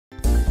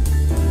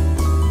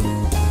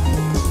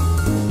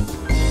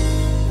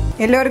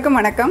எல்லோருக்கும்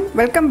வணக்கம்.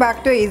 Welcome back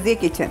to easy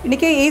kitchen.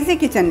 இன்னைக்கு ஈஸி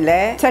கிச்சன்ல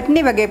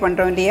சட்னி வகை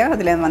பண்றோம் இல்லையா?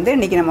 அதுல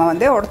இன்னைக்கு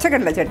நம்ம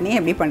உடச்சக்கடலை சட்னி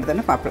எப்படி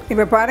பண்றதுன்னு பார்ப்போம்.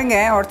 இப்போ பாருங்க,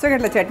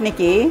 உடச்சக்கடலை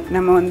சட்னிக்கு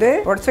நம்ம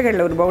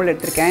உடச்சக்கடலை ஒரு பவுல்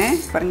எடுத்துருக்கேன்.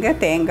 பாருங்க,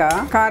 தேங்காய்,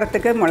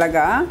 காரத்துக்கு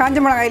மிளகா, காஞ்ச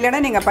மிளகாய்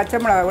இல்லைன்னா நீங்க பச்சை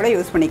மிளகா கூட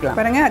யூஸ் பண்ணிக்கலாம்.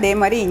 பாருங்க, அதே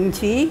மாதிரி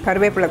இஞ்சி,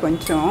 கருவேப்பிலை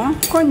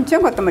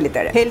கொஞ்சம் கொத்தமல்லி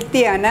தழை.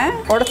 ஹெல்த்தியான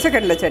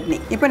உடச்சக்கடலை சட்னி.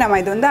 இப்போ நம்ம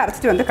இது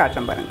அரைச்சிட்டு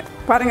காட்டுறோம்.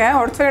 பாருங்க,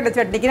 உடச்சக்கடலை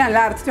சட்னிக்கு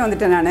நல்லா அரைச்சிட்டு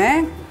வந்துட்டேன்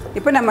நான்.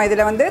 இப்போ நம்ம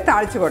இதில்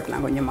தாளித்து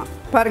கொட்டலாம் கொஞ்சமாக.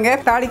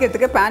 பாருங்கள்,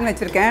 தாளிக்கிறதுக்கு பேன்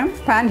வச்சுருக்கேன்.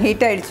 பேன்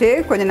ஹீட் ஆகிடுச்சு.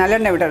 கொஞ்சம்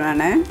நல்லெண்ணெய்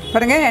விடுறேன் நான்.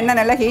 பாருங்கள், எண்ணெய்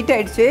நல்லா ஹீட்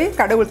ஆகிடுச்சு.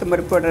 கடுகு உளுத்தம்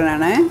பருப்பு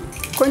போடுறேன் நான்.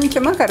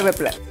 கொஞ்சமாக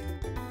கருவேப்பிலை.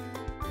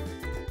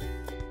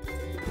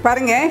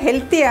 பாருங்கள்,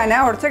 ஹெல்த்தியான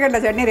உடச்சக்கடலை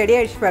சட்னி ரெடி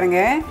ஆகிடுச்சு.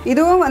 பாருங்கள்,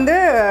 இதுவும்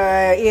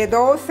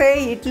தோசை,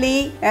 இட்லி,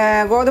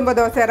 கோதுமை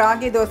தோசை,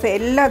 ராகி தோசை,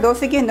 எல்லா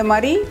தோசைக்கும் இந்த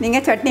மாதிரி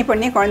நீங்கள் சட்னி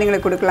பண்ணி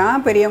குழந்தைங்களுக்கு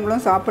கொடுக்கலாம்.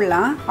 பெரியவங்களும்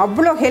சாப்பிட்லாம்.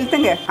 அவ்வளோ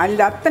ஹெல்த்துங்க.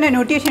 அதில் அத்தனை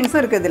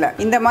நியூட்ரிஷன்ஸும் இருக்குது இதில்.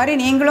 இந்த மாதிரி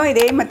நீங்களும்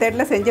இதே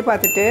மெத்தடில் செஞ்சு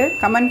பார்த்துட்டு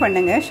கமெண்ட்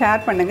பண்ணுங்கள்,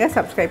 ஷேர் பண்ணுங்கள்,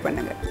 சப்ஸ்கிரைப்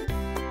பண்ணுங்கள்.